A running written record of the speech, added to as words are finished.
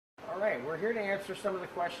Okay, we're here to answer some of the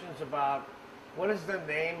questions about what is the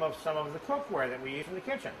name of some of the cookware that we use in the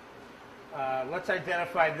kitchen. Let's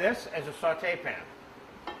identify this as a saute pan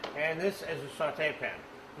and this as a saute pan.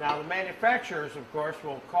 Now the manufacturers, of course,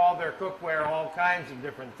 will call their cookware all kinds of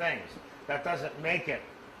different things. That doesn't make it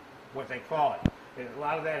what they call it. A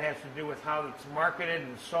lot of that has to do with how it's marketed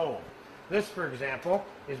and sold. This, for example,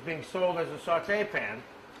 is being sold as a saute pan,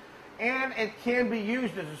 and it can be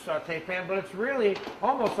used as a saute pan, but it's really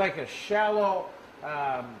almost like a shallow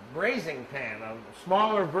braising pan, a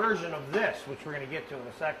smaller version of this, which we're going to get to in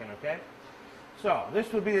a second, okay? So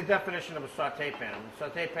this would be the definition of a saute pan.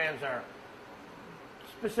 Saute pans are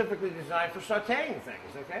specifically designed for sauteing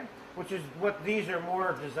things, okay? Which is what these are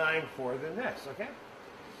more designed for than this, okay?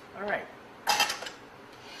 All right.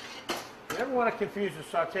 You never want to confuse a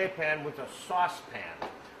saute pan with a saucepan.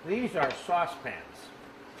 These are saucepans.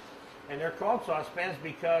 And they're called saucepans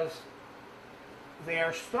because they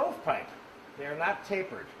are stovepipe. They are not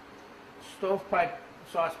tapered. Stovepipe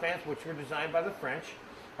saucepans, which were designed by the French,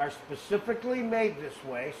 are specifically made this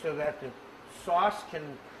way so that the sauce can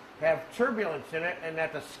have turbulence in it and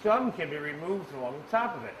that the scum can be removed along the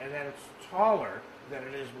top of it, and that it's taller than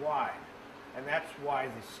it is wide. And that's why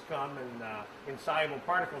the scum and insoluble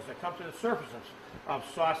particles that come to the surface of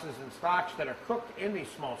sauces and stocks that are cooked in these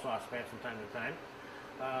small saucepans from time to time,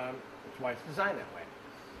 that's why it's designed that way.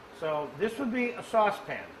 So this would be a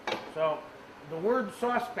saucepan. So the word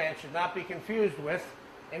saucepan should not be confused with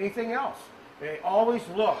anything else. They always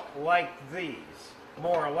look like these,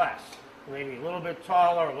 more or less. Maybe a little bit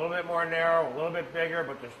taller, a little bit more narrow, a little bit bigger,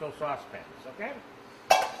 but they're still saucepans, okay?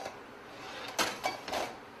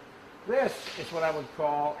 This is what I would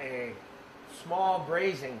call a small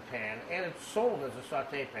braising pan, and it's sold as a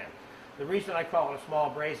saute pan. The reason I call it a small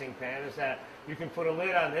braising pan is that you can put a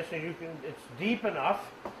lid on this, and it's deep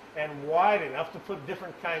enough and wide enough to put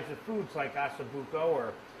different kinds of foods like ossobuco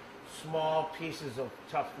or small pieces of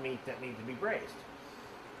tough meat that need to be braised.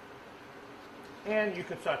 And you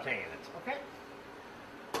could saute in it, okay?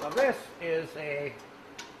 Now this is a,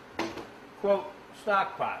 quote,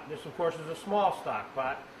 stock pot. This, of course, is a small stock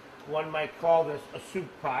pot. One might call this a soup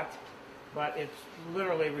pot, but it's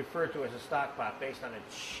literally referred to as a stock pot based on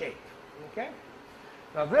its shape, okay?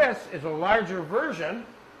 Now this is a larger version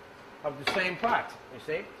of the same pot, you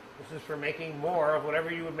see? This is for making more of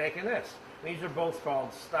whatever you would make in this. These are both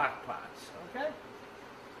called stock pots, okay?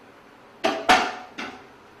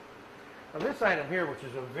 Now this item here, which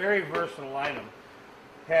is a very versatile item,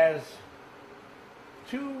 has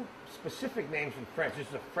two specific names in French. This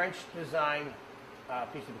is a French design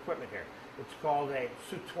piece of equipment here. It's called a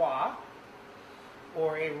sautoir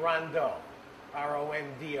or a rondeau,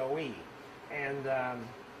 R-O-N-D-O-E. And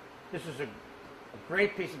this is a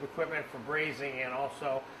great piece of equipment for braising, and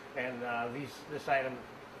also, this item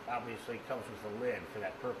obviously comes with a lid for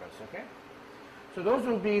that purpose, okay? So those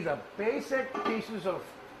would be the basic pieces of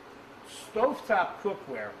stovetop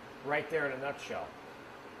cookware right there in a nutshell.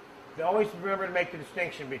 Always remember to make the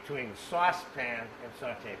distinction between saucepan and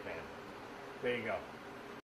saute pan. There you go.